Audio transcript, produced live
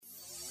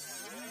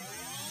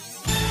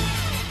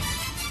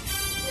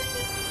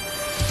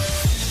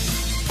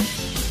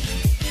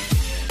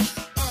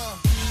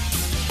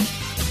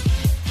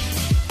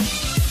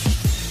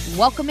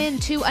Welcome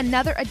into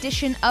another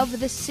edition of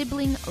the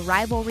Sibling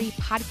Rivalry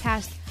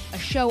Podcast, a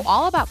show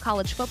all about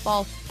college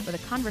football where the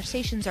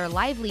conversations are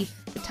lively,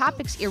 the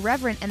topics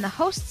irreverent, and the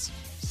hosts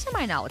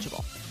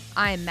semi-knowledgeable.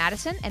 I'm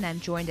Madison, and I'm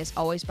joined as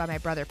always by my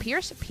brother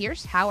Pierce.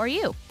 Pierce, how are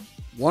you?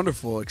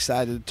 Wonderful.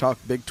 Excited to talk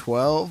Big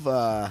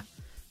 12.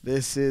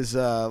 This is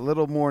a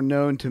little more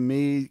known to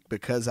me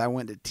because I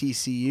went to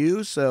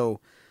TCU,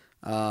 so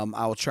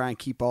I will try and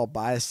keep all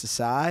bias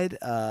aside.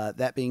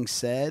 That being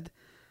said,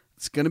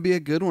 it's going to be a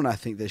good one, I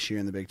think, this year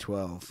in the Big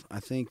 12. I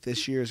think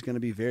this year is going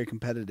to be very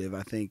competitive,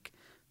 I think,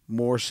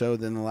 more so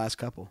than the last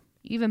couple.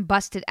 You even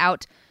busted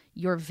out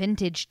your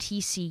vintage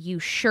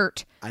TCU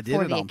shirt. I did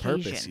it on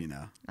purpose, you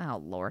know.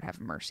 Oh, Lord have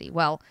mercy.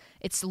 Well,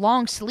 it's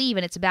long sleeve,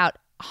 and it's about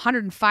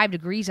 105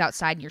 degrees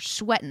outside, and you're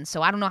sweating,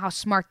 so I don't know how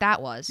smart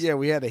that was. Yeah,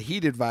 we had a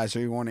heat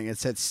advisory warning. It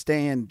said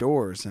stay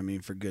indoors, I mean,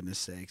 for goodness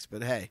sakes.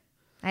 But hey.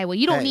 Hey, well,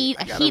 you don't need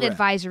a heat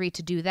advisory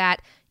to do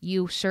that.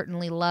 You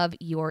certainly love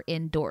your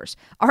indoors.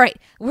 All right,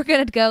 we're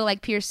going to go,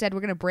 like Pierce said, we're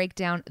going to break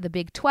down the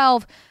Big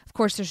 12. Of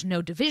course, there's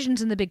no divisions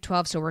in the Big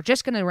 12, so we're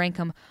just going to rank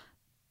them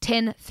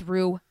 10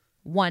 through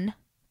 1.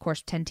 Of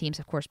course, 10 teams,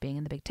 of course, being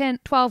in the Big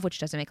 12, which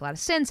doesn't make a lot of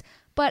sense,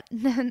 but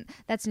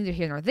that's neither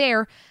here nor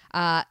there.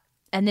 And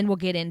then we'll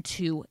get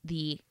into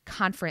the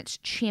conference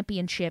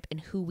championship and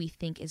who we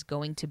think is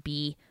going to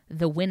be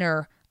the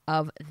winner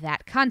of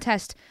that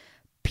contest.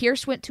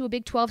 Pierce went to a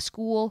Big 12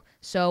 school,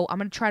 so I'm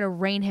going to try to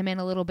rein him in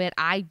a little bit.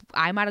 I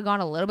might have gone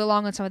a little bit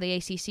long on some of the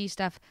ACC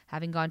stuff,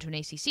 having gone to an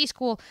ACC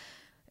school,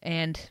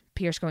 and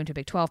Pierce going to a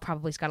Big 12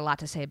 probably has got a lot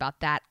to say about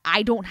that.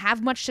 I don't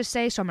have much to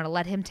say, so I'm going to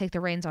let him take the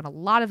reins on a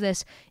lot of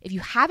this. If you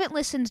haven't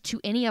listened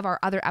to any of our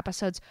other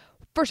episodes,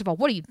 first of all,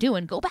 what are you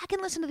doing? Go back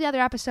and listen to the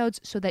other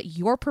episodes so that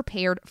you're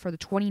prepared for the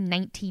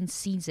 2019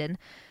 season.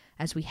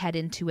 As we head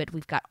into it,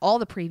 we've got all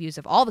the previews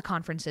of all the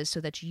conferences so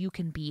that you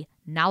can be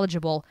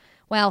knowledgeable,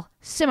 well,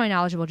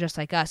 semi-knowledgeable just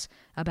like us,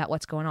 about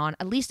what's going on.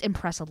 At least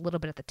impress a little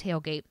bit at the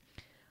tailgate.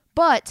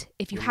 But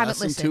if you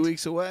haven't listened... Less than 2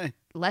 weeks away.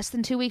 Less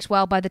than 2 weeks.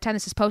 Well, by the time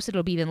this is posted,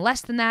 it'll be even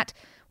less than that.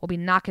 We'll be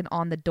knocking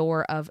on the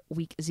door of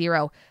week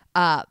 0.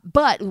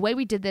 But the way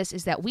we did this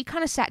is that we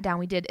kind of sat down.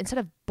 We did, instead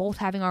of both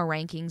having our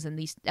rankings and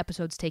these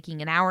episodes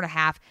taking an hour and a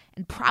half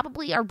and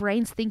probably our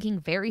brains thinking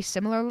very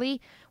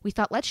similarly, we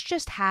thought let's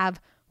just have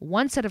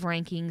one set of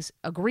rankings,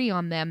 agree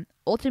on them.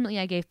 Ultimately,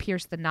 I gave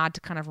Pierce the nod to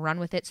kind of run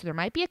with it. So there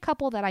might be a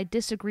couple that I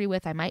disagree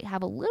with. I might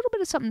have a little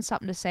bit of something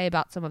to say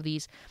about some of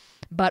these,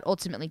 but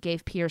ultimately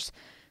gave Pierce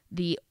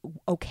the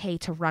okay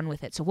to run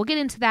with it. So we'll get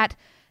into that,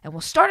 and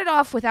we'll start it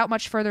off without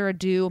much further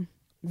ado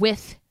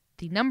with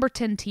the number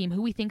 10 team,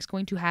 who we think is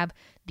going to have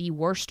the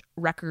worst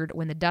record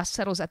when the dust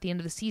settles at the end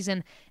of the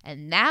season,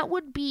 and that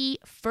would be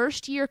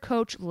first-year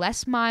coach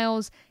Les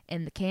Miles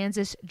and the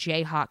Kansas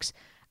Jayhawks.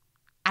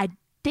 I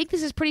think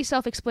this is pretty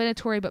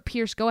self-explanatory, but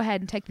Pierce, go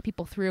ahead and take the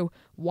people through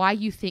why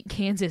you think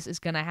Kansas is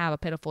going to have a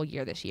pitiful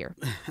year this year.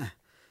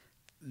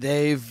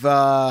 They've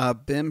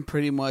been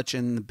pretty much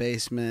in the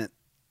basement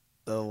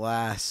the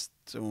last,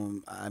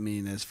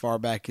 as far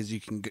back as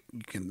you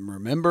can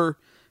remember.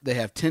 They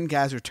have 10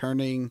 guys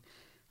returning.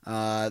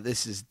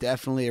 This is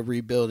definitely a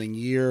rebuilding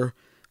year.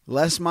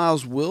 Les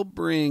Miles will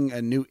bring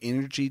a new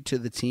energy to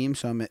the team,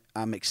 so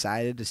I'm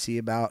excited to see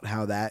about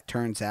how that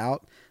turns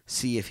out.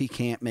 See if he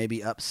can't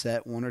maybe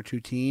upset one or two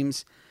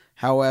teams.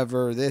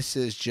 However, this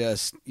is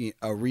just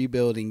a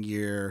rebuilding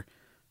year,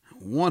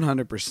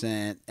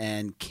 100%.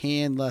 And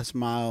can Les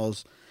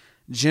Miles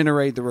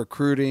generate the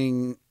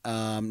recruiting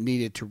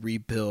needed to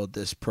rebuild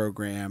this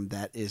program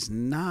that is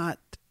not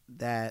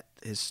that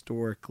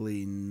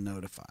historically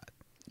notified?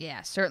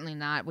 Yeah, certainly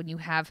not. When you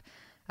have,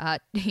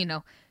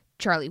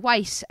 Charlie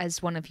Weiss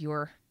as one of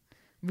your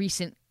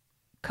recent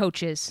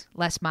coaches,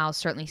 Les Miles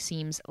certainly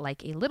seems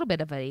like a little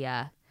bit of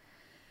a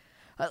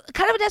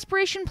kind of a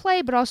desperation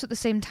play, but also at the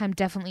same time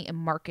definitely a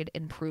market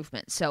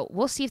improvement. So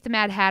we'll see if the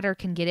Mad Hatter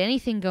can get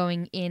anything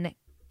going in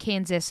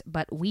Kansas,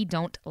 but we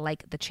don't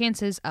like the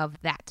chances of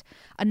that.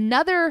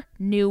 Another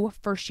new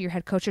first-year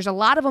head coach, there's a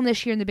lot of them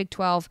this year in the Big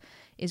 12,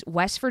 is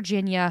West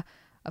Virginia.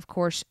 Of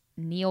course,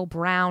 Neil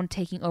Brown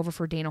taking over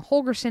for Dana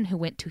Holgorsen, who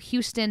went to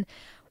Houston.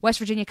 West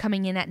Virginia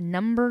coming in at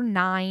number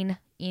 9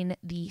 in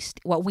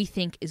what we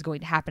think is going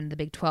to happen in the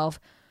Big 12.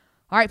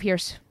 All right,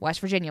 Pierce, West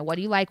Virginia, what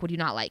do you like? What do you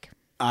not like?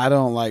 I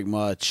don't like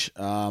much.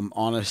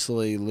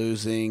 Honestly,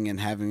 losing and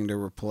having to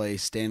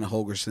replace Dana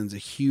Holgorsen's a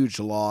huge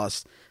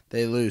loss.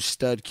 They lose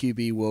stud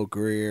QB Will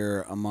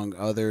Grier, among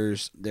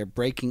others. They're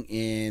breaking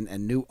in a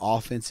new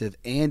offensive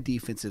and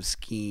defensive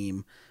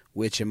scheme,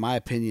 which in my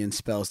opinion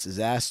spells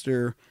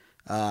disaster.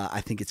 I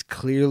think it's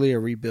clearly a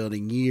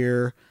rebuilding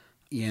year.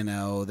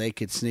 They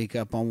could sneak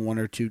up on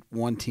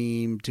one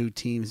team, two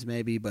teams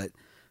maybe, but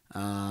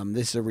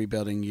this is a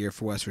rebuilding year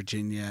for West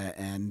Virginia,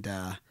 and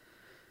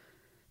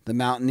the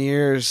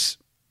Mountaineers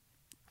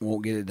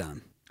won't get it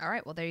done. All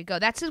right, well, there you go.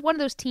 That's one of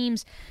those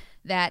teams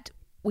that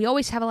we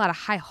always have a lot of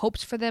high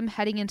hopes for them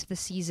heading into the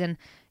season,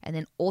 and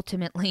then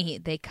ultimately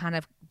they kind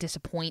of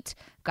disappoint.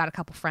 Got a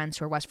couple friends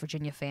who are West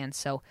Virginia fans,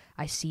 so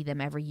I see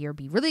them every year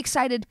be really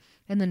excited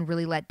and then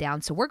really let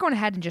down. So we're going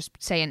ahead and just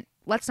saying,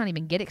 let's not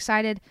even get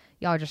excited.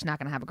 Y'all are just not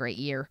going to have a great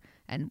year.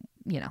 And,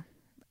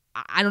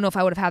 I don't know if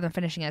I would have had them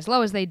finishing as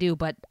low as they do,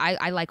 but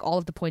I like all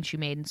of the points you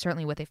made, and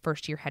certainly with a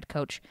first-year head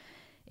coach,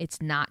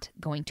 it's not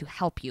going to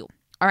help you.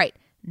 All right,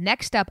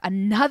 next up,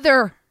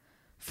 another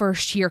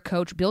first-year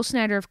coach. Bill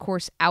Snyder, of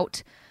course,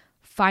 out.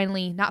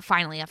 Not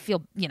finally. I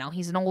feel,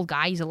 he's an old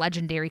guy. He's a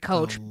legendary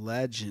coach.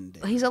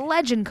 He's a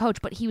legend coach,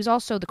 but he was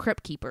also the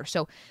crypt keeper.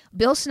 So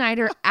Bill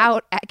Snyder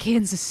out at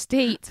Kansas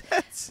State.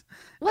 I'm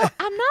not wrong.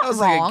 That was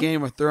like a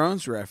Game of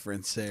Thrones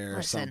reference there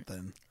or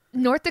something.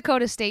 North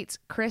Dakota State's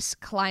Chris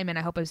Kleiman,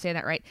 I hope I'm saying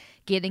that right,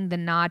 getting the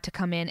nod to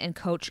come in and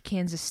coach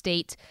Kansas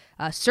State.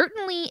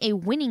 Certainly a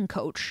winning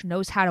coach,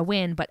 knows how to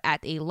win, but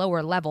at a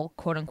lower level,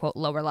 quote-unquote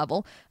lower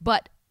level.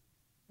 But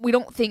we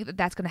don't think that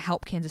that's going to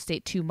help Kansas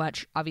State too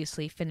much,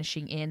 obviously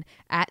finishing in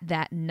at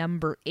that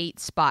number 8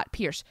 spot.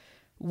 Pierce,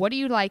 what do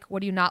you like, what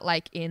do you not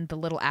like in the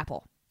Little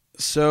Apple?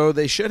 So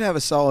they should have a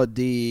solid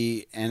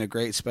D and a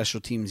great special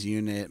teams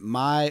unit.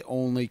 My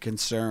only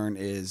concern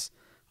is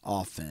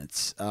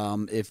offense.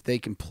 If they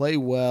can play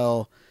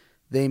well,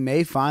 they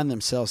may find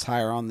themselves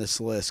higher on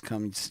this list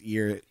come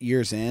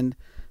year's end,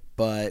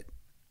 but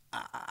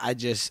I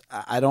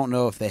don't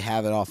know if they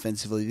have it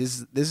offensively.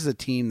 This is a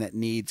team that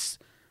needs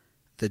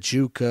the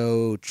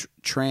JUCO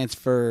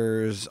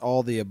transfers,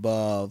 all the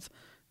above,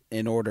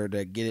 in order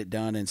to get it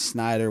done, and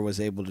Snyder was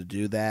able to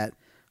do that.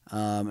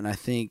 And I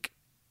think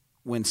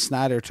when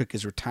Snyder took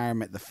his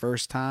retirement the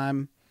first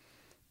time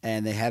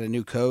and they had a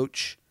new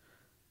coach,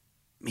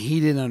 he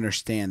didn't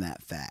understand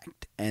that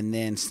fact. And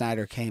then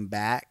Snyder came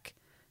back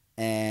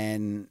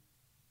and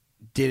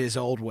did his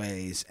old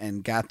ways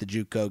and got the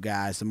JUCO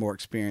guys, the more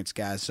experienced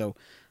guys. So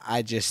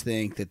I just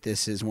think that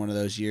this is one of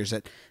those years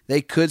that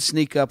they could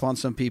sneak up on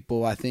some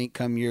people. I think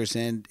come year's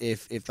end,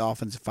 if the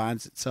offense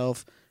finds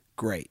itself,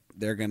 great.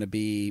 They're going to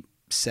be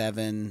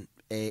 7,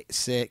 8,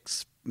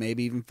 6,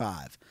 maybe even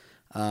 5.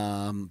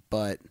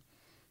 But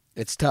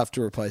it's tough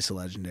to replace a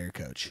legendary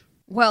coach.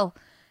 Well,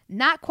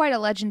 not quite a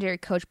legendary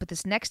coach, but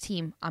this next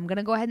team, I'm going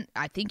to go ahead and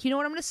I think you know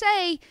what I'm going to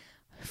say.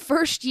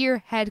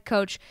 First-year head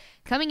coach.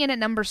 Coming in at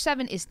number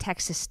 7 is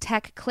Texas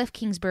Tech. Cliff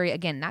Kingsbury,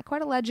 again, not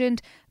quite a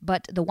legend,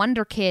 but the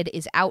wonder kid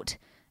is out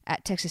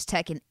at Texas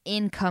Tech, and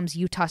in comes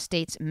Utah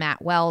State's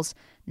Matt Wells.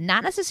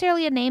 Not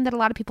necessarily a name that a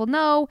lot of people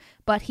know,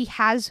 but he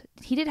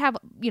did have,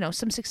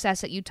 some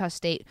success at Utah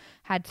State.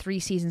 Had 3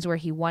 seasons where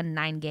he won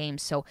 9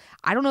 games. So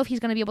I don't know if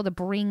he's going to be able to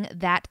bring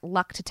that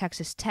luck to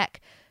Texas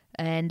Tech,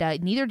 and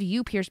neither do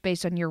you, Pierce,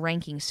 based on your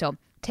rankings. So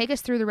take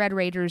us through the Red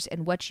Raiders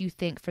and what you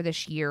think for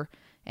this year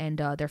and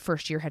their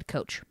first-year head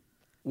coach.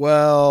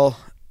 Well,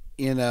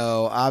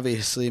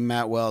 obviously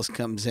Matt Wells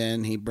comes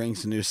in. He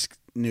brings a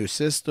new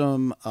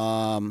system.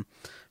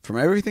 From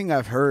everything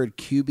I've heard,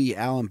 QB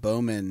Alan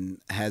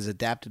Bowman has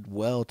adapted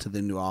well to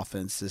the new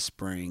offense this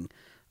spring.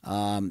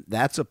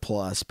 That's a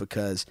plus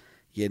because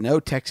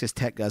Texas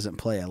Tech doesn't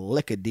play a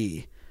lick of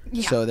D,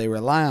 so they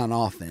rely on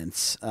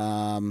offense.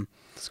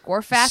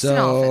 Score fast and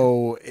often.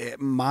 So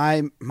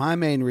my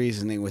main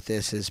reasoning with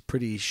this is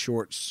pretty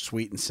short,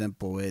 sweet, and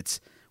simple.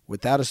 It's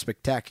without a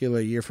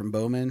spectacular year from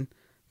Bowman,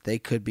 they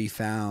could be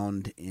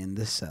found in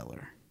the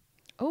cellar.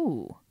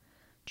 Oh,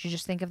 did you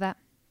just think of that?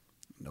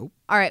 Nope.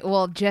 All right,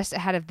 well, just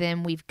ahead of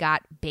them, we've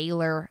got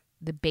Baylor,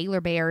 the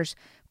Baylor Bears.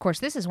 Of course,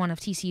 this is one of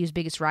TCU's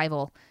biggest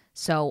rival,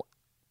 so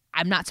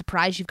I'm not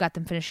surprised you've got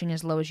them finishing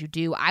as low as you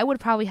do. I would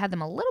probably have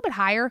them a little bit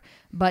higher,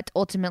 but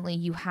ultimately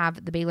you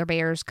have the Baylor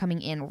Bears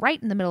coming in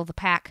right in the middle of the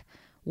pack.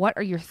 What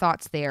are your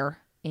thoughts there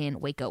in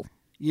Waco?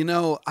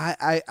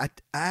 I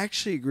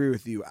actually agree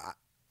with you.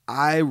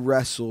 I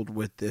wrestled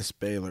with this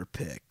Baylor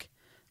pick.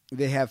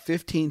 They have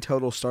 15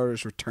 total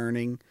starters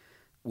returning.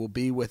 Will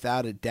be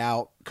without a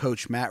doubt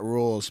Coach Matt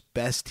Rule's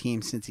best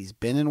team since he's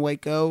been in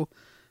Waco.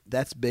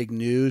 That's big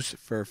news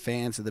for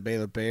fans of the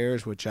Baylor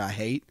Bears, which I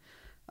hate.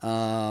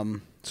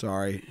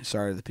 Sorry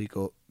to the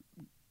people,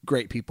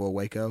 great people of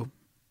Waco.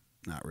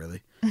 Not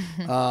really.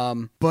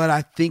 But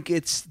I think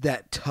it's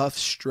that tough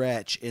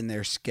stretch in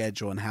their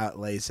schedule and how it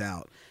lays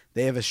out.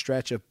 They have a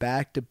stretch of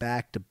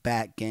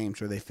back-to-back-to-back games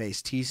where they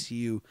face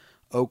TCU,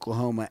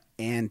 Oklahoma,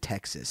 and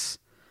Texas.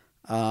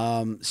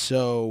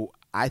 So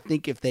I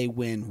think if they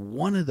win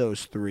one of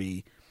those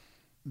 3,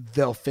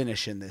 they'll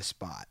finish in this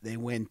spot. They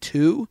win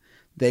 2,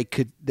 they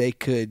could,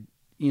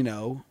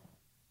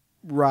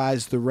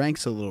 rise the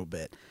ranks a little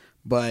bit.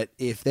 But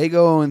if they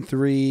go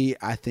 0-3,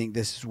 I think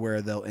this is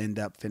where they'll end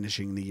up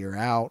finishing the year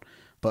out.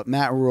 But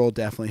Matt Rule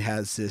definitely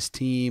has this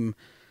team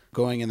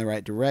going in the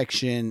right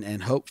direction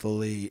and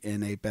hopefully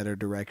in a better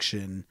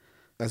direction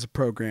as a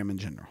program in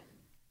general.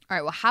 All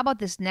right, well, how about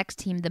this next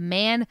team? The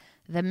man,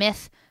 the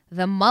myth,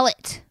 the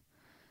mullet,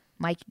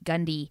 Mike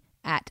Gundy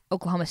at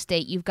Oklahoma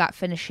State. You've got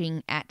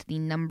finishing at the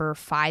number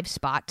 5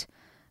 spot,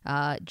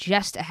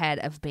 just ahead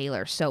of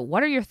Baylor. So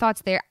what are your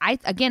thoughts there? I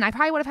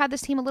probably would have had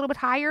this team a little bit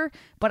higher,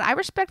 but I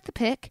respect the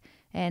pick,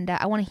 and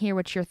I want to hear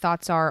what your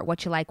thoughts are,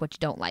 what you like, what you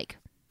don't like.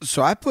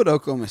 So I put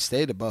Oklahoma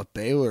State above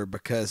Baylor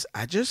because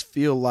I just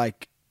feel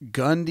like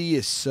Gundy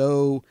is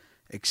so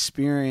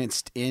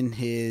experienced in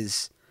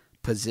his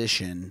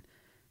position,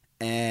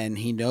 and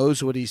he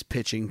knows what he's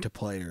pitching to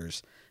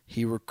players.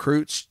 He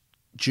recruits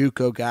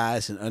JUCO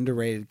guys and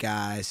underrated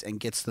guys and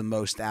gets the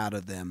most out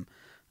of them.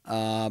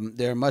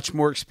 They're a much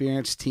more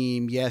experienced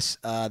team. Yes,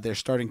 their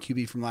starting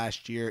QB from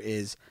last year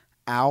is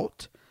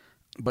out,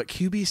 but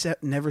QB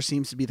never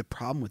seems to be the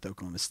problem with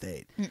Oklahoma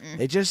State.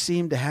 They just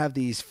seem to have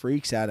these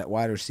freaks out at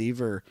wide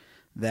receiver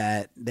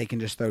that they can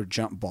just throw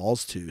jump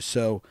balls to.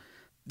 So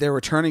they're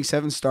returning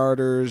 7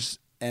 starters,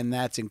 and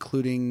that's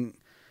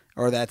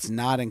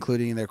not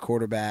including their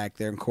quarterback.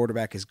 Their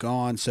quarterback is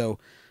gone. So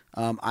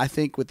I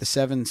think with the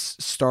 7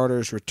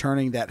 starters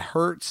returning, that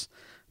hurts.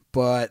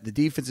 But the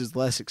defense is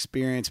less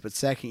experienced. But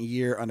second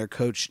year under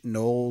Coach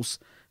Knowles,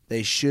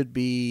 they should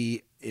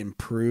be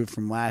improved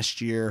from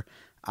last year.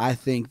 I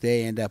think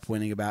they end up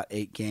winning about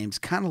 8 games,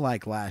 kind of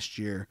like last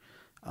year.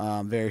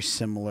 Very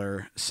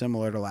similar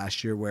to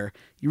last year, where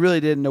you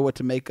really didn't know what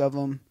to make of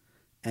them.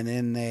 And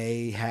then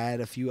they had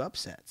a few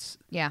upsets.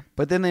 Yeah.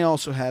 But then they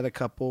also had a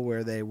couple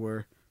where they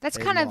were. That's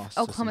kind of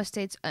Oklahoma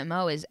State's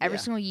MO is every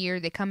single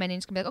year they come in and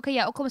it's going to be like, okay,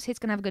 yeah, Oklahoma State's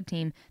going to have a good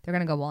team. They're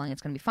going to go well and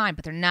it's going to be fine,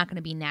 but they're not going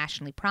to be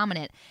nationally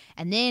prominent.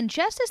 And then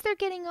just as they're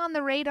getting on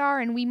the radar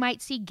and we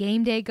might see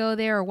Game Day go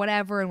there or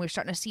whatever, and we're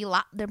starting to see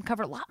them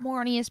cover a lot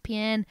more on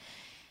ESPN,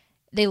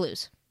 they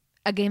lose.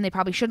 A game they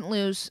probably shouldn't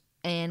lose,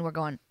 and we're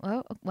going,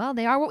 well,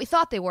 they are what we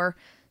thought they were.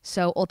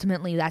 So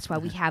ultimately, that's why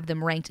we have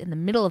them ranked in the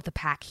middle of the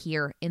pack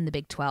here in the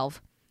Big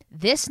 12.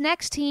 This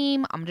next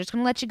team, I'm just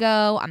going to let you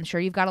go. I'm sure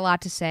you've got a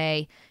lot to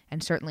say,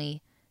 and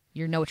certainly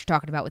you know what you're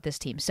talking about with this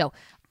team. So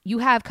you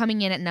have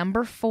coming in at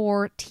number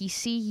 4,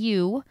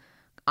 TCU.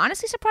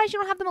 Honestly surprised you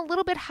don't have them a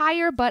little bit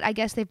higher, but I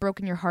guess they've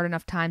broken your heart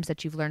enough times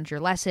that you've learned your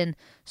lesson.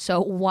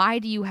 So why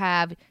do you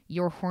have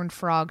your Horned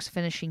Frogs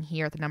finishing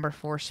here at the number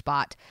 4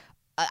 spot?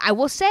 I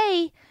will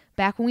say,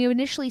 back when we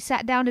initially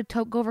sat down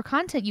to go over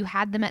content, you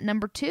had them at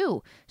number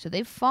 2. So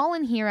they've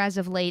fallen here as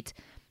of late.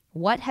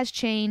 What has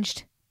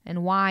changed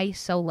and why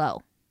so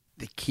low?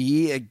 The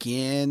key,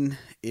 again,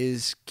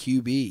 is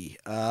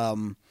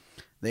QB.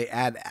 They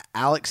add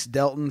Alex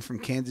Delton from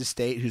Kansas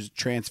State, who's a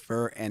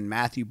transfer, and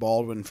Matthew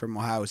Baldwin from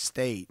Ohio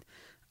State.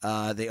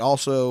 They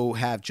also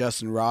have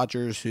Justin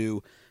Rogers,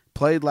 who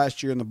played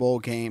last year in the bowl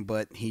game,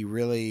 but he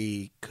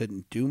really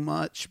couldn't do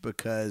much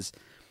because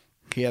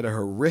he had a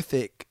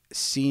horrific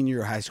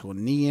senior high school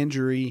knee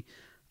injury.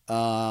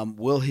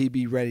 Will he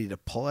be ready to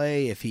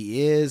play? If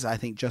he is, I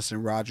think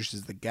Justin Rogers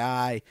is the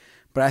guy.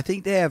 But I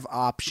think they have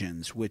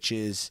options, which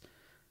is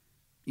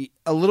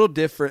a little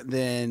different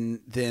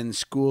than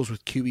schools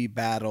with QB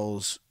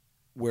battles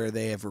where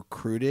they have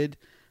recruited.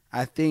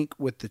 I think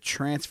with the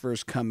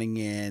transfers coming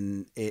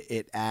in,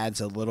 it adds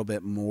a little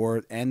bit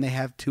more, and they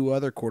have 2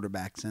 other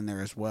quarterbacks in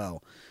there as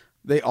well.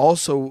 They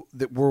also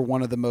were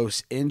one of the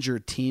most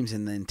injured teams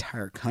in the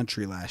entire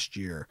country last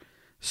year.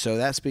 So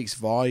that speaks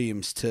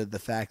volumes to the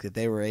fact that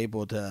they were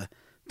able to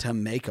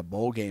make a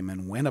bowl game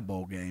and win a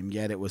bowl game,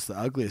 yet it was the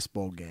ugliest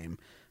bowl game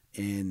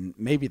in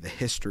maybe the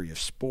history of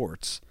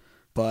sports.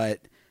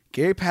 But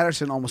Gary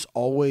Patterson almost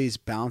always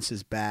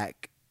bounces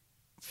back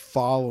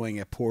following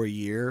a poor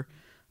year,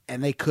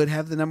 and they could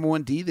have the number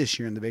 1 D this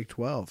year in the Big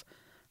 12.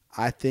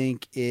 I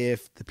think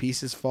if the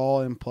pieces fall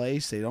in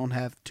place, they don't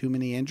have too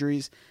many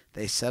injuries,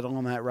 they settle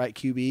on that right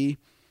QB,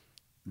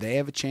 they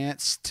have a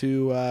chance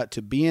to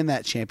be in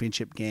that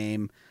championship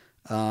game.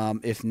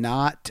 If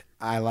not,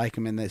 I like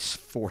him in this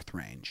 4th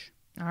range.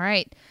 All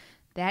right.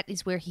 That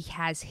is where he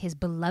has his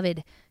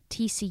beloved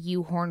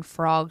TCU Horned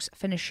Frogs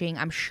finishing.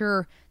 I'm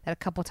sure that a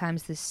couple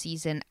times this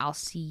season I'll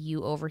see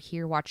you over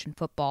here watching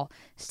football,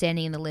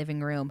 standing in the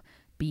living room,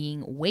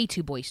 being way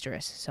too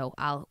boisterous. So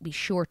I'll be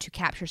sure to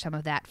capture some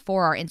of that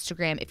for our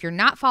Instagram. If you're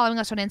not following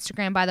us on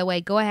Instagram, by the way,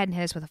 go ahead and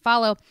hit us with a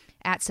follow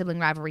at Sibling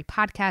Rivalry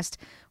Podcast.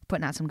 We're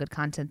putting out some good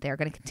content there.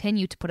 Going to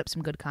continue to put up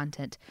some good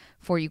content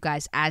for you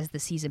guys as the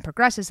season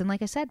progresses. And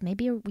like I said,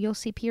 maybe you'll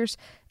see Pierce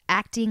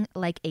acting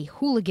like a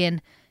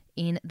hooligan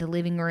in the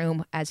living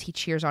room as he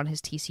cheers on his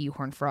TCU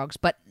Horned Frogs,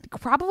 but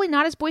probably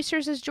not as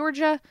boisterous as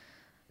Georgia.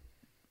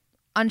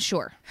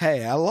 Unsure.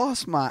 Hey, I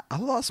lost my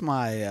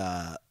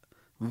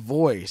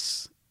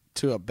voice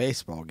to a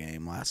baseball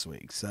game last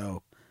week.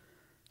 So,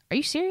 are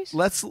you serious?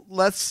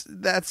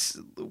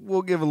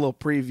 We'll give a little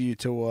preview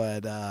to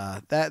what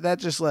that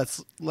just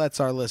lets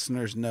our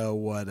listeners know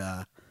what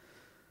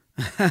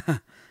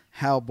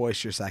how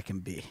boisterous I can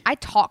be. I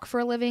talk for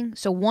a living,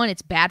 so 1,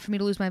 it's bad for me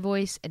to lose my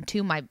voice, and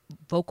 2, my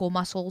vocal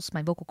muscles,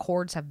 my vocal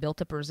cords have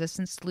built up a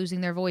resistance to losing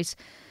their voice.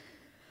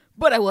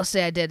 But I will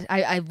say I did.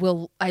 I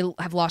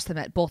have lost them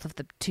at both of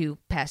the 2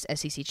 past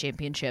SEC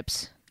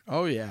championships.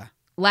 Oh yeah.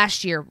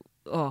 Last year,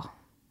 I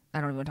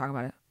don't even talk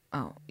about it.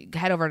 Oh,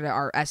 head over to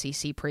our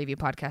SEC preview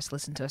podcast.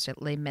 Listen to us.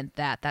 They meant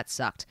that. That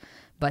sucked.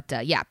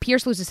 But yeah,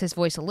 Pierce loses his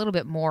voice a little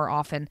bit more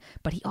often,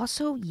 but he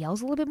also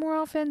yells a little bit more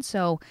often.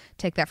 So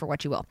take that for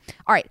what you will.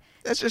 All right.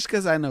 That's just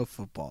because I know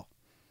football.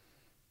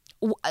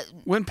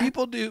 When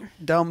people do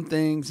dumb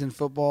things in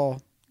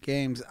football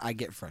games, I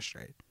get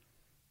frustrated.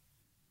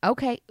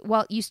 Okay,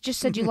 well, you just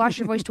said you lost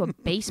your voice to a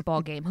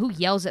baseball game. Who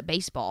yells at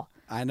baseball?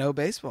 I know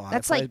baseball.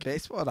 That's I played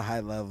baseball at a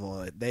high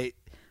level.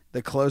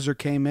 The closer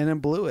came in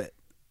and blew it,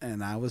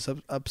 and I was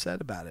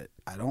upset about it.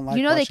 I don't like.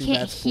 They watching can't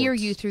bad hear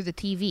sports. you through the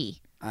TV.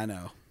 I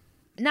know.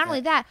 Not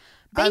only that,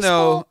 I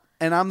baseball. know,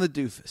 and I'm the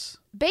doofus.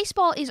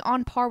 Baseball is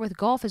on par with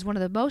golf as one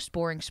of the most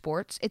boring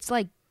sports. It's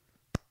like,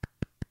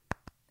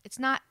 it's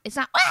not.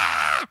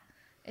 Ah!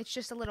 It's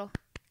just a little.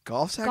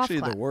 Golf's actually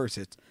clap. the worst.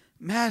 It's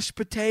mashed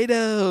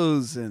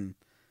potatoes and.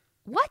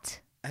 What?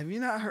 Have you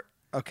not heard?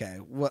 Okay,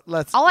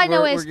 All I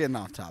know is we're getting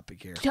off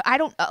topic here. I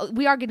don't.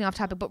 We are getting off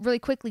topic, but really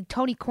quickly,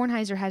 Tony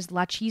Kornheiser has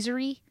La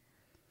Cheeserie.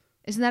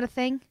 Isn't that a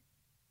thing?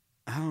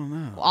 I don't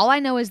know. All I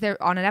know is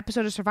they're on an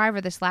episode of Survivor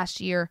this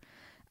last year.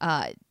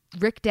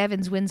 Rick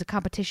Devens wins a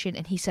competition,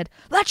 and he said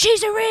La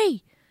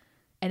Cheeserie,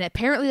 and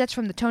apparently that's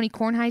from the Tony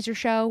Kornheiser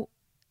show.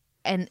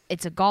 And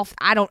it's a golf.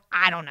 I don't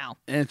know.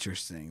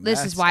 Interesting.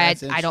 This is why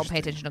I don't pay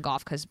attention to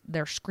golf, because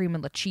they're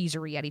screaming La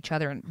Cheeserie at each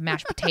other and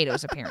mashed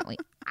potatoes. Apparently,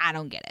 I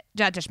don't get it.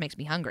 That just makes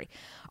me hungry.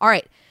 All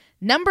right,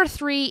 number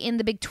 3 in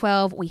the Big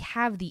 12, we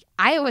have the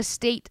Iowa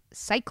State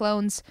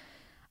Cyclones.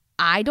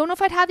 I don't know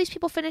if I'd have these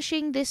people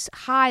finishing this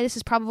high. This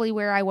is probably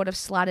where I would have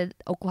slotted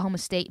Oklahoma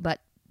State, but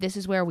this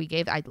is where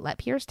I let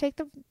Pierce take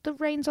the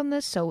reins on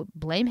this. So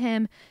blame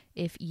him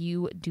if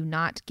you do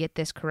not get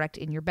this correct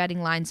in your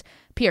betting lines.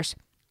 Pierce.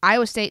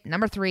 Iowa State,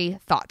 number 3,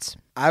 thoughts?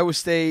 Iowa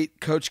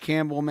State, Coach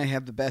Campbell may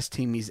have the best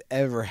team he's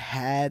ever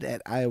had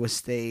at Iowa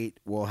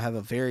State, will have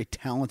a very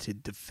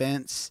talented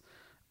defense.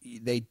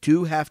 They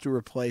do have to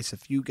replace a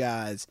few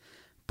guys,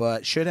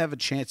 but should have a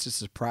chance to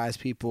surprise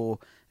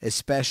people,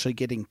 especially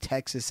getting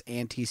Texas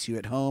and TCU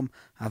at home.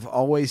 I've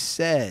always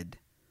said,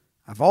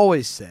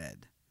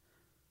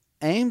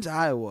 Ames,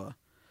 Iowa,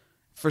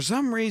 for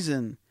some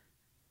reison,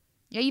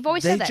 yeah, you've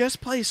always said that. They just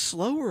play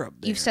slower up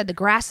there. You've said the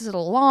grass is a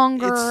little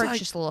longer. It's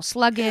just a little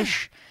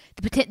sluggish.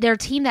 Yeah. They're a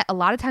team that a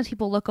lot of times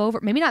people look over.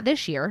 Maybe not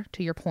this year,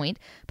 to your point,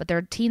 but they're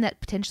a team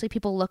that potentially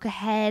people look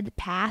ahead,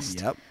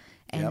 past.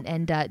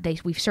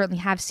 Yep. We've certainly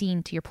have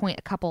seen, to your point,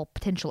 a couple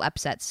potential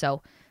upsets.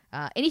 So,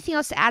 anything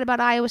else to add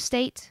about Iowa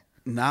State?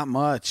 Not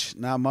much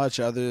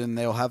other than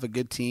they'll have a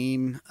good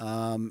team,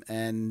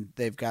 and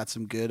they've got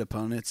some good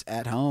opponents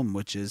at home,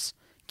 which is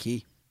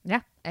key.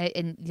 Yeah,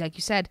 and like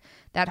you said,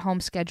 that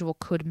home schedule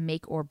could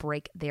make or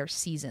break their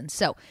season.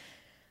 So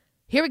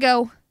here we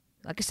go.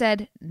 Like I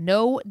said,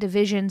 no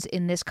divisions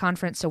in this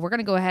conference. So we're going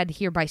to go ahead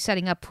here by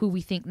setting up who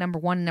we think number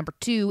 1 and number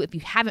 2. If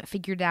you haven't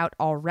figured out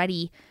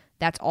already,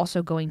 that's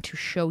also going to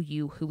show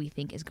you who we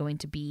think is going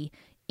to be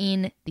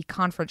in the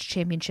conference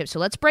championship. So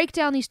let's break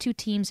down these two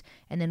teams,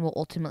 and then we'll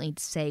ultimately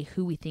say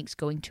who we think is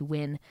going to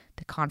win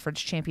the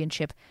conference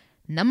championship.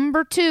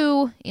 Number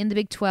 2 in the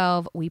Big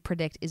 12, we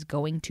predict, is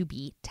going to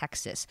be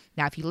Texas.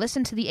 Now, if you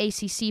listen to the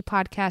ACC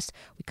podcast,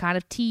 we kind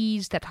of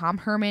teased that Tom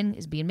Herman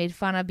is being made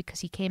fun of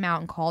because he came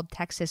out and called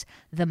Texas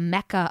the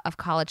Mecca of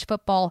college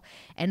football.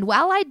 And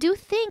while I do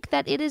think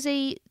that it is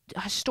a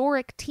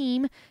historic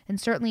team and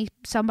certainly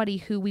somebody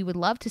who we would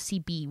love to see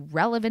be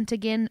relevant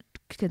again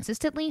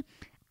consistently,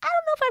 I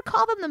don't know if I'd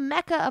call them the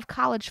Mecca of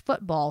college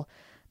football,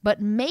 but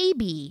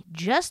maybe,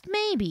 just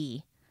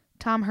maybe,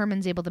 Tom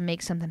Herman's able to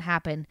make something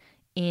happen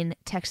in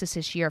Texas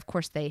this year. Of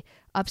course, they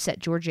upset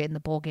Georgia in the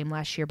bowl game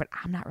last year, but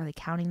I'm not really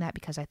counting that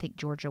because I think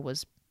Georgia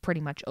was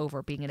pretty much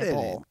over being in a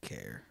bowl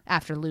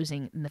after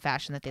losing in the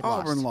fashion that they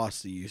lost. Auburn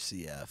lost to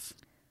UCF.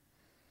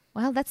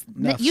 Well,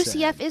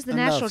 UCF is the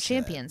national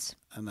champions.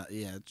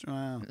 Yeah.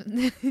 Well,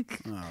 oh,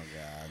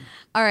 God.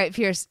 All right,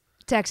 Pierce,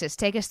 Texas,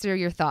 take us through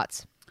your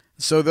thoughts.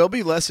 So they'll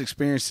be less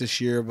experienced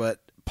this year, but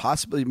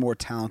possibly more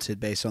talented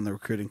based on the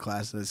recruiting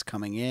class that's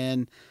coming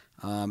in,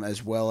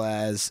 as well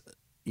as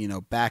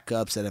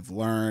backups that have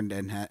learned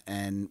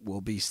and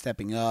will be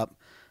stepping up.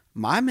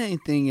 My main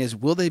thing is,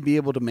 will they be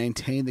able to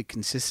maintain the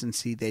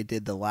consistency they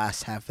did the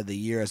last half of the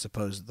year as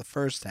opposed to the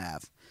first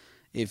half?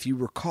 If you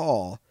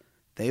recall,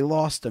 they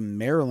lost to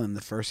Maryland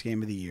the first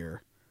game of the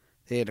year.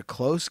 They had a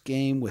close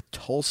game with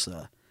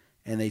Tulsa,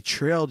 and they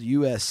trailed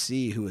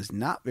USC, who was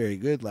not very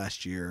good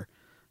last year,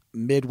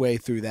 midway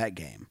through that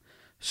game.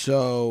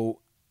 So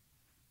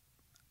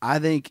I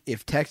think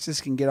if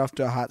Texas can get off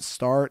to a hot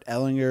start,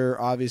 Ellinger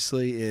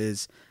obviously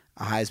is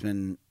a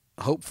Heisman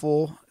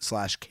hopeful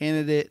 /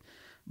 candidate,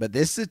 but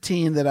this is a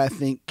team that I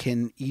think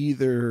can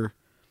either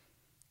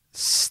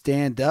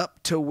stand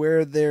up to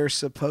where their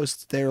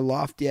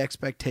lofty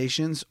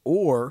expectations,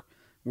 or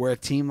where a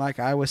team like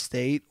Iowa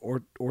State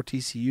or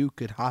TCU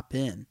could hop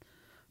in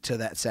to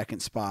that second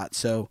spot.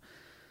 So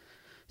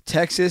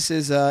Texas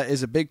is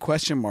a big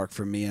question mark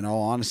for me, in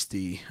all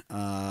honesty,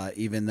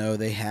 even though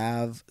they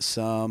have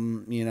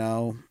some,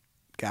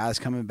 guys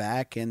coming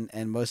back and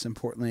most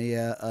importantly,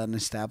 an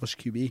established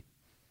QB.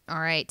 All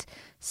right.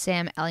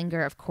 Sam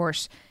Ehlinger, of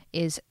course,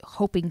 is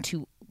hoping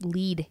to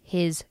lead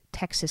his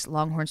Texas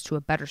Longhorns to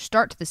a better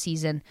start to the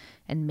season,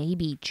 and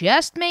maybe,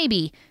 just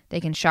maybe, they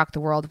can shock the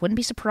world. Wouldn't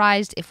be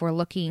surprised if we're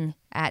looking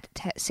at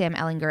Sam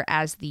Ehlinger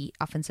as the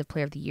Offensive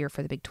Player of the Year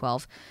for the Big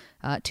 12,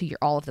 to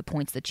all of the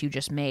points that you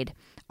just made.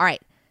 All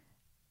right,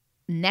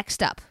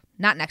 next up,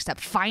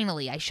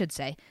 finally, I should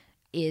say,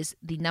 is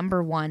the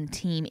number one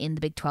team in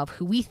the Big 12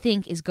 who we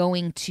think is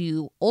going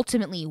to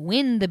ultimately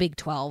win the Big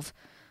 12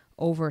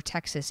 over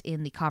Texas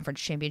in the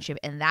conference championship,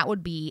 and that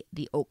would be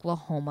the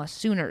Oklahoma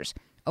Sooners.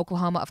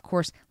 Oklahoma, of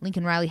course,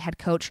 Lincoln Riley, head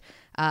coach.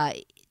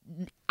 I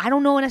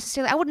don't know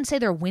necessarily, I wouldn't say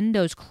their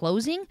window's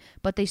closing,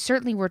 but they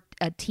certainly were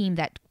a team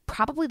that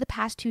probably the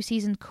past 2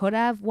 seasons could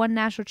have won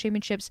national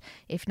championships,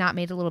 if not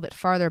made it a little bit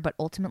farther, but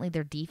ultimately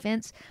their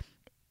defense.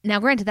 Now,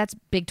 granted, that's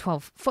Big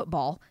 12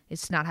 football.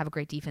 It's to not have a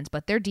great defense,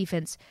 but their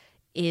defense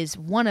is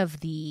one of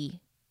the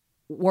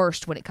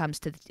worst when it comes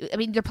to,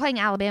 they're playing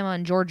Alabama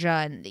and Georgia,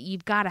 and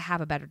you've got to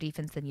have a better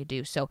defense than you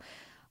do. So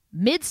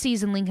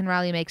mid-season, Lincoln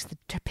Riley makes the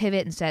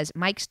pivot and says,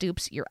 Mike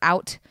Stoops, you're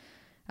out.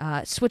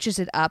 Switches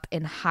it up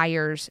and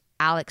hires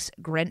Alex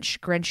Grinch.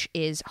 Grinch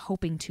is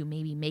hoping to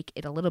maybe make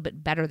it a little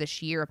bit better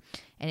this year.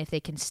 And if they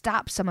can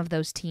stop some of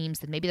those teams,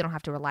 then maybe they don't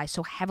have to rely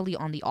so heavily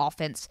on the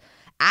offense.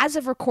 As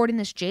of recording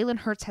this, Jalen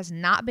Hurts has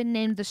not been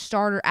named the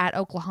starter at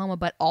Oklahoma,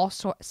 but all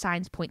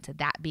signs point to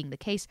that being the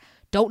case.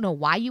 Don't know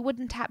why you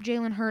wouldn't tap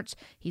Jalen Hurts.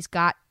 He's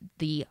got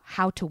the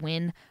how to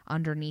win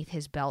underneath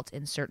his belt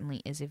and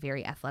certainly is a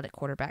very athletic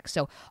quarterback.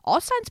 So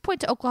all signs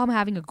point to Oklahoma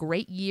having a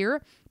great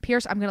year.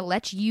 Pierce, I'm going to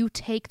let you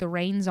take the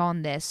reins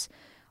on this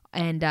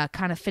and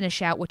kind of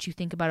finish out what you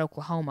think about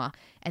Oklahoma.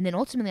 And then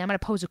ultimately, I'm going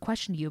to pose a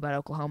question to you about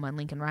Oklahoma and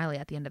Lincoln Riley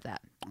at the end of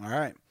that. All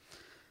right.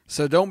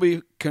 So don't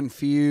be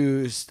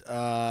confused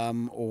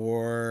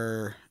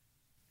or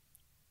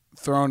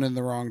thrown in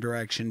the wrong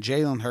direction.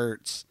 Jalen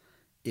Hurts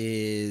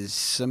is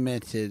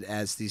cemented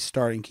as the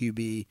starting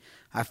QB.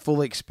 I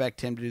fully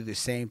expect him to do the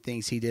same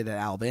things he did at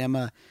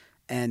Alabama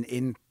and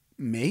in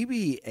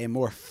maybe a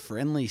more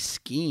friendly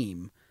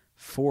scheme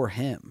for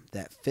him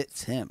that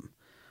fits him.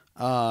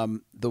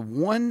 The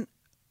one,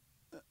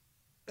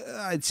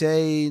 I'd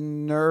say,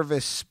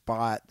 nervous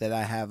spot that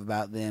I have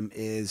about them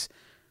is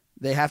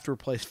they have to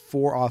replace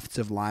 4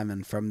 offensive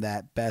linemen from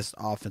that Best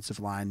Offensive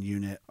Line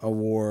Unit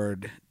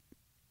award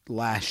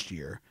last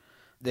year.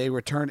 They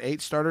returned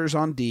 8 starters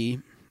on D,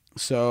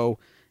 so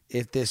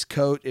if this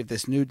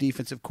new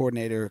defensive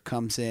coordinator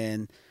comes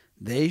in,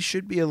 they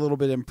should be a little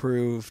bit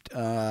improved,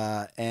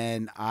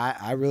 and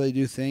I really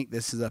do think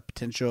this is a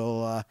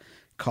potential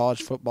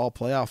college football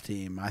playoff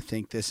team. I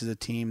think this is a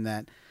team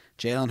that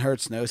Jalen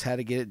Hurts knows how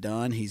to get it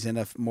done. He's in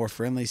a more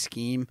friendly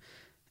scheme,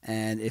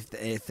 and if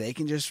they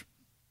can just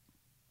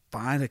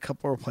find a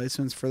couple of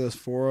replacements for this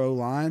 4-0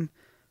 line,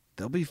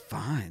 they'll be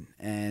fine.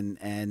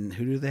 And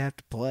who do they have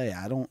to play?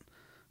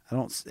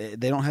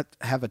 They don't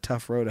have a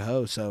tough road to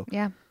hoe. So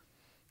yeah,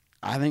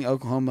 I think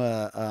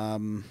Oklahoma,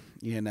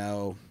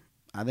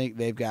 I think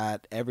they've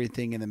got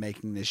everything in the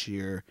making this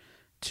year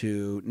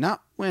to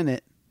not win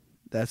it.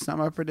 That's not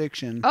my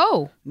prediction.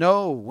 Oh.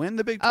 No, win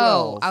the Big 12.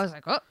 Oh, I was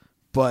like, oh.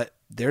 But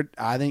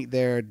I think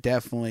they're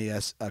definitely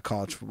a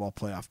college football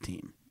playoff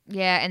team.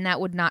 Yeah, and that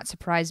would not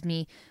surprise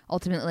me.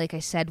 Ultimately, like I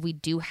said, we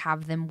do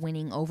have them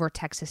winning over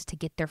Texas to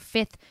get their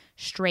 5th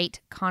straight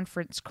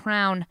conference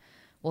crown.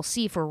 We'll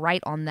see if we're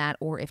right on that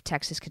or if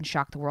Texas can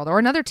shock the world or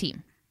another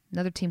team.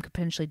 Another team could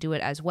potentially do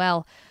it as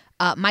well.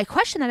 My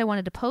question that I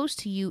wanted to pose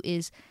to you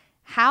is,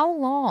 how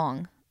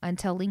long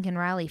until Lincoln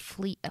Riley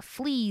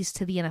flees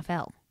to the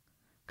NFL?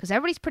 Because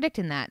everybody's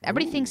predicting that.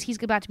 Everybody thinks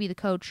he's about to be the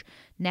coach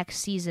next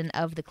season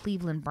of the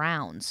Cleveland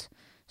Browns.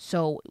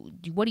 So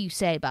what do you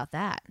say about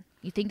that?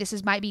 You think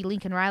this might be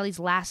Lincoln Riley's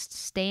last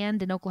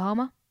stand in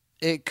Oklahoma?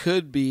 It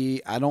could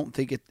be. I don't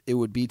think it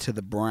would be to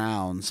the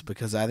Browns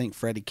because I think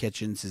Freddie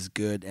Kitchens is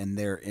good and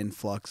their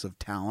influx of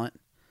talent.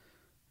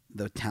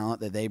 The talent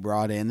that they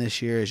brought in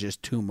this year is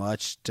just too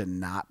much to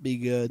not be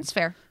good. It's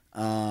fair.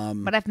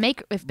 But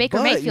if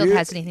Baker Mayfield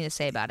has anything to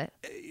say about it.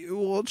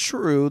 Well,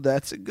 true.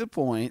 That's a good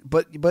point.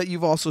 But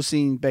you've also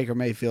seen Baker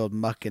Mayfield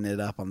mucking it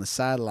up on the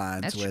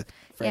sidelines with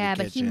Freddie Kitchens.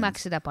 But he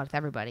mucks it up with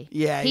everybody.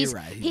 Yeah, you're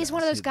right. He's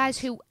one of those guys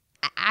who,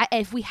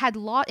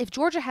 if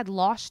Georgia had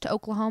lost to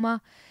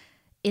Oklahoma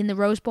in the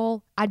Rose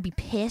Bowl, I'd be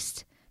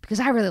pissed because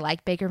I really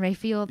like Baker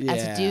Mayfield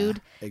as a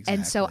dude. Exactly.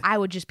 And so I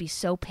would just be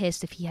so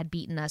pissed if he had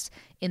beaten us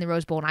in the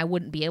Rose Bowl and I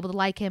wouldn't be able to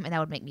like him, and that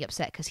would make me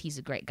upset because he's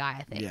a great guy,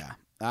 I think. Yeah,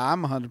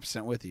 I'm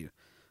 100% with you.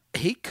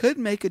 He could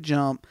make a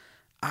jump.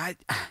 I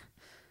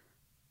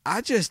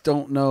just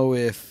don't know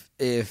if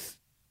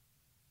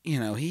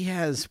he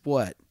has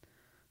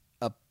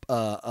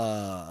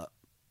a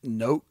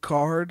note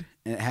card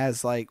and it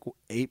has like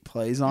 8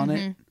 plays on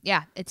it.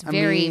 Yeah, it's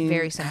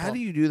very simple. How do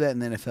you do that in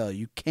the NFL?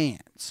 You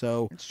can't.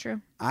 So it's true.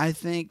 I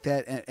think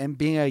that, and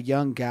being a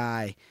young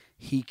guy,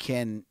 he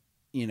can,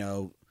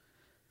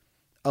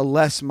 a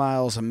Les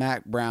Miles, a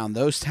Mac Brown,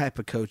 those type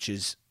of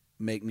coaches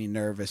make me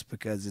nervous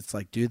because it's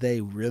like, do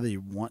they really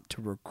want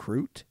to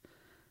recruit?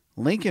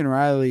 Lincoln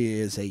Riley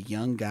is a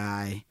young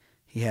guy.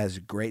 He has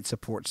a great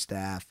support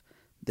staff.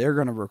 They're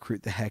going to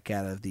recruit the heck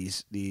out of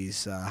these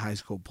high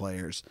school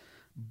players.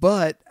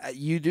 But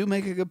you do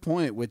make a good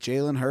point with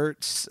Jalen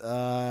Hurts,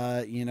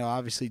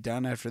 obviously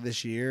done after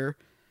this year.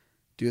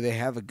 Do they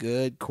have a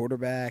good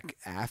quarterback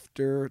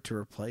after to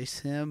replace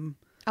him?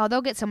 Oh,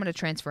 they'll get someone to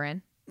transfer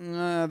in.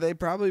 They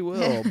probably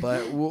will.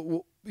 But,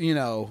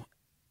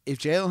 if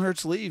Jalen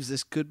Hurts leaves,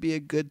 this could be a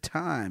good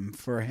time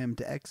for him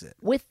to exit.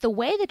 With the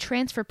way the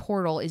transfer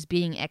portal is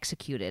being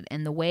executed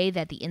and the way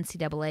that the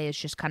NCAA is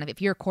just kind of,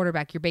 if you're a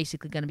quarterback, you're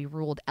basically going to be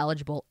ruled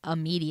eligible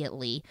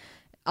immediately.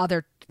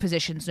 Other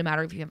positions, no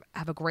matter if you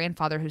have a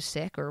grandfather who's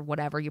sick or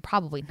whatever, you're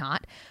probably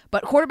not.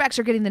 But quarterbacks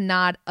are getting the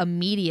nod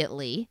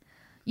immediately.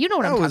 You know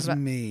what I'm talking about.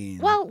 Mean.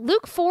 Well,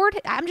 Luke Ford,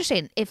 I'm just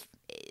saying, if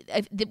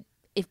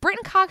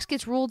Brenton Cox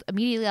gets ruled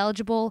immediately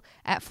eligible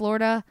at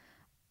Florida,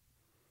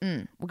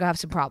 we're gonna have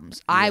some problems.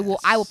 Yes.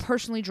 I will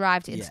personally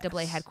drive to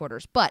NCAA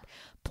headquarters. But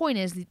point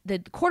is, the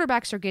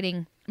quarterbacks are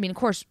getting. I mean, of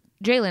course,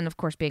 Jalen, of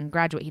course, being a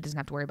graduate, he doesn't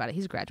have to worry about it.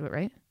 He's a graduate,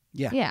 right?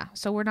 Yeah. Yeah.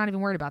 So we're not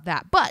even worried about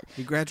that. But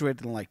he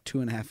graduated in like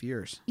 2.5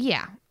 years.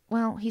 Yeah.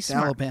 Well, he's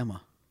smart.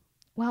 Alabama.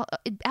 Well,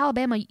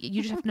 Alabama,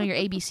 you just have to know your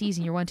ABCs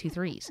and your 1, 2,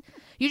 3s.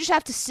 You just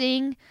have to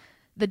sing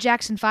the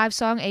Jackson 5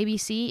 song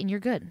ABC, and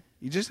you're good.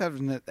 You just have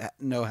to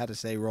know how to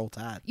say Roll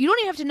Tide. You don't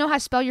even have to know how to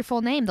spell your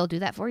full name. They'll do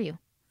that for you.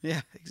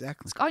 Yeah,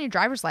 exactly. It's on your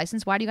driver's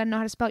license. Why do you got to know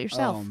how to spell it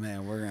yourself? Oh,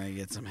 man, we're going to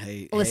get some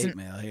hate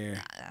mail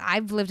here.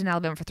 I've lived in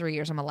Alabama for 3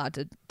 years. I'm allowed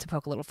to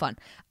poke a little fun.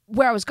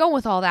 Where I was going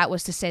with all that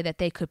was to say that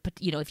they could,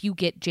 if you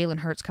get Jalen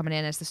Hurts coming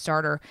in as the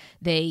starter,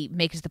 they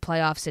make it to the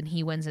playoffs and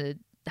he wins a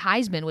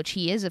Heisman, which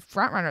he is a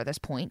front runner at this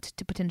point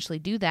to potentially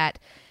do that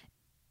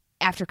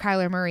after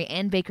Kyler Murray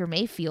and Baker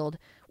Mayfield.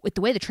 With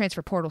the way the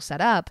transfer portal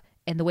set up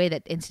and the way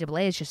that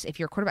NCAA is just, if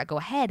you're a quarterback, go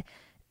ahead.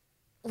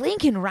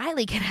 Lincoln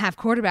Riley can have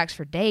quarterbacks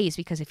for days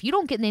because if you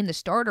don't get named the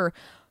starter,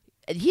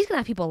 he's going to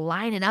have people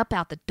lining up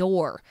out the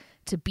door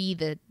to be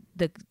the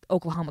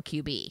Oklahoma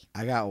QB.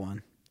 I got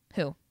one.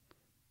 Who?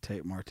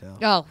 Tate Martell.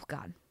 Oh,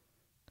 God.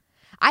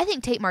 I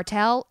think Tate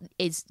Martell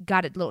is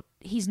got a little,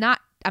 he's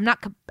not,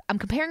 I'm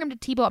comparing him to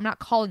Tebow. I'm not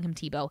calling him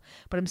Tebow,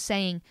 but I'm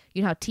saying,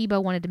 you know how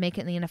Tebow wanted to make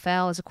it in the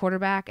NFL as a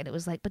quarterback, and it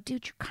was like, but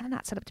dude, you're kind of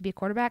not set up to be a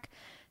quarterback.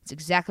 It's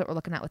exactly what we're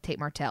looking at with Tate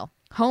Martell.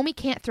 Homie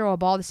can't throw a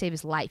ball to save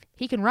his life.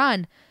 He can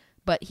run,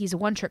 but he's a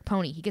one-trick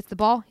pony. He gets the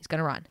ball, he's going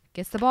to run.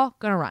 Gets the ball,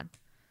 going to run.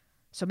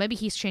 So maybe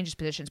he's changed his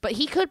positions. But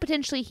he could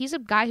potentially, he's a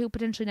guy who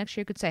potentially next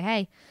year could say,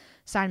 hey,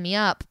 sign me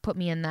up, put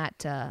me in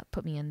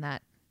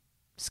that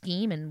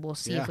scheme, and we'll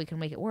see if we can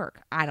make it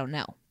work. I don't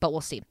know, but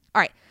we'll see.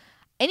 All right.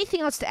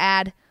 Anything else to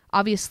add?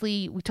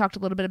 Obviously, we talked a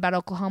little bit about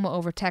Oklahoma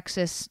over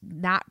Texas.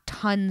 Not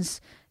tons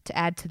to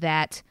add to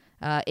that.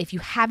 If you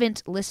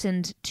haven't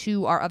listened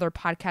to our other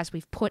podcasts,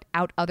 we've put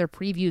out other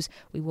previews.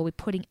 We will be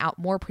putting out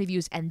more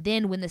previews. And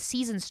then when the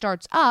season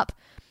starts up,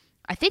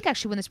 I think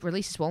actually when this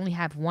releases, we'll only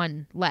have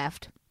one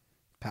left.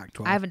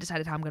 Pac-12. I haven't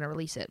decided how I'm going to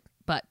release it,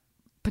 but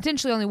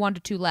potentially only 1 to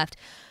 2 left.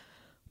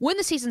 When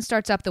the season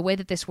starts up, the way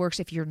that this works,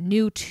 if you're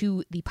new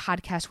to the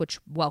podcast, which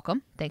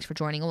welcome, thanks for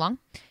joining along,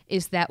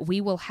 is that we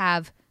will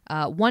have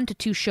 1 to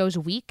 2 shows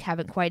a week.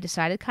 Haven't quite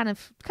decided. Kind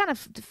of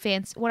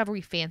fancy, whatever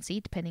we fancy,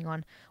 depending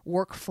on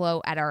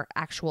workflow at our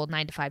actual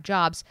 9 to 5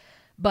 jobs.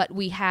 But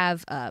we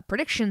have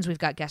predictions. We've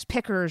got guest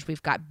pickers.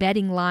 We've got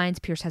betting lines.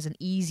 Pierce has an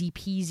easy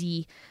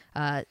peasy.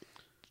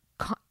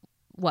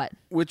 What?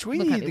 Which we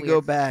need to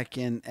go back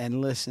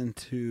and listen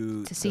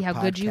to see how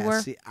good you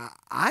were. See,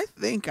 I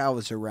think I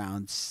was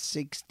around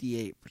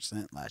 68%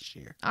 last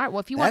year. All right. Well,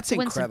 if you want to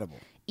win incredible.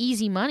 Some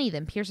easy money,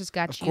 then Pierce has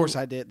got you. Of course,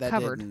 I did. That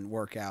covered. Didn't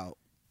work out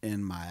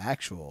in my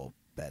actual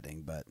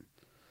betting, but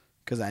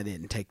because I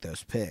didn't take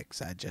those picks,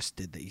 I just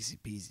did the easy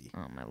peasy.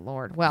 Oh my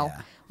Lord! Well,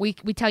 we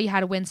tell you how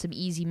to win some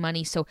easy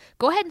money, so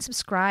go ahead and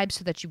subscribe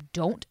so that you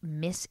don't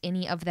miss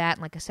any of that.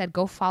 And like I said,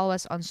 go follow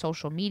us on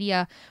social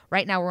media.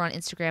 Right now, we're on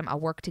Instagram. I'll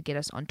work to get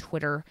us on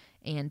Twitter,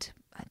 and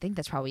I think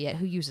that's probably it.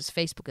 Who uses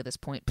Facebook at this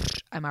point?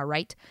 Am I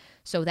right?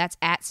 So that's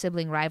at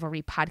Sibling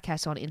Rivalry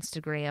Podcast on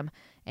Instagram,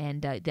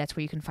 and that's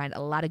where you can find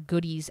a lot of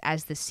goodies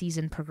as the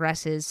season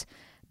progresses.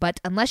 But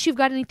unless you've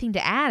got anything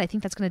to add, I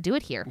think that's going to do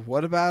it here.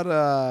 What about,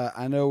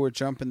 I know we're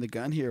jumping the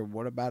gun here.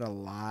 What about a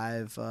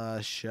live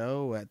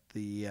show at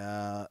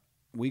the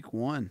week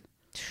 1?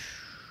 I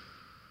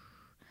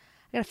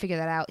got to figure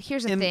that out.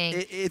 Here's the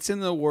thing. It's in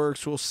the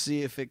works. We'll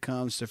see if it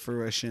comes to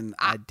fruition.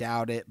 I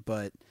doubt it,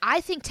 but I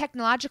think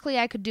technologically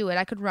I could do it.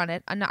 I could run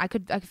it. I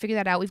could figure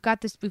that out. We've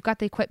got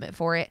the equipment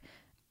for it.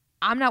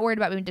 I'm not worried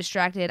about being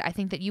distracted. I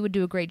think that you would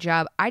do a great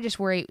job. I just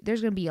worry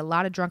there's going to be a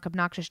lot of drunk,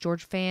 obnoxious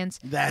Georgia fans.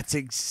 That's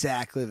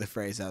exactly the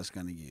phrase I was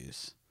going to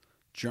use.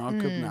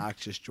 Drunk,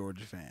 obnoxious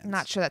Georgia fans.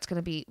 Not sure that's going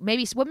to be.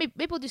 Maybe we'll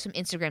do some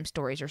Instagram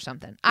stories or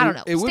something. I don't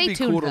know. It would Stay be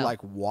tuned, cool though. to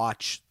like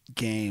watch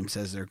games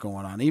as they're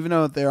going on. Even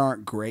though there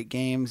aren't great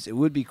games, it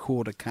would be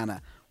cool to kind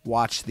of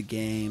watch the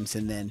games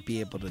and then be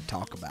able to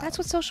talk about That's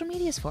them. what social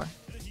media is for.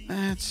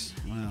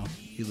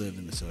 You live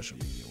in the social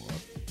media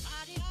world.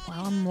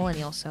 Well, I'm a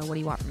millennial, so what do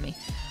you want from me?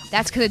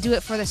 That's going to do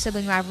it for the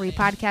Sibling Rivalry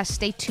Podcast.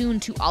 Stay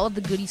tuned to all of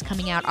the goodies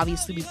coming out.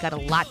 Obviously, we've got a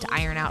lot to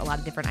iron out, a lot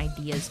of different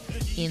ideas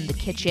in the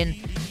kitchen.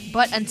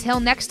 But until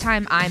next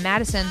time, I'm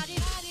Madison.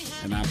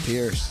 And I'm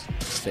Pierce.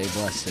 Stay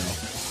blessed,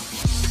 y'all.